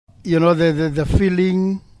The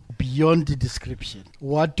feeling beyond the description.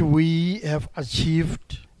 What we have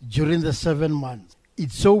achieved during the 7 months,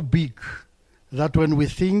 it's so big that when we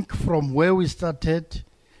think from where we started,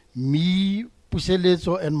 me,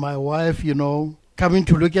 Puseletso, and my wife, coming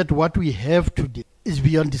to look at what we have today is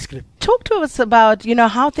beyond description. Talk to us about,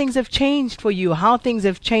 how things have changed for you, how things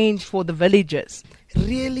have changed for the villagers.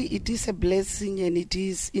 Really, it is a blessing and it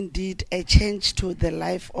is indeed a change to the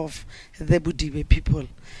life of the Budibe people.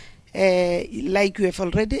 Like you have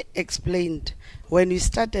already explained, when we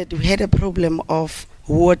started, we had a problem of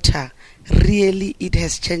water. Really, it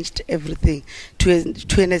has changed everything to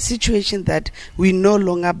a situation that we no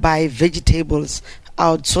longer buy vegetables,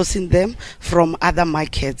 outsourcing them from other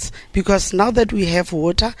markets, because now that we have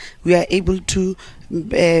water, we are able to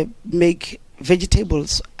make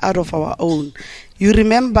vegetables out of our own. You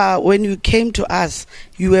remember when you came to us,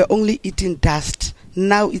 you were only eating dust.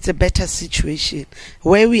 Now it's a better situation.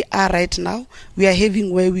 Where we are right now, we are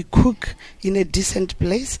having where we cook in a decent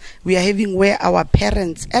place. We are having where our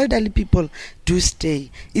parents, elderly people, do stay.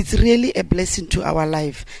 It's really a blessing to our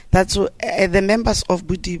life. That's the members of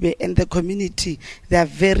Budibe and the community, they are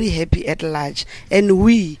very happy at large. And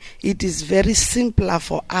it is very simpler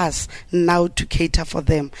for us now to cater for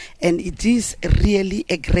them. And it is really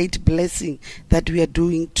a great blessing that we are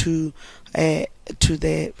doing to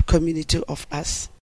the community of us.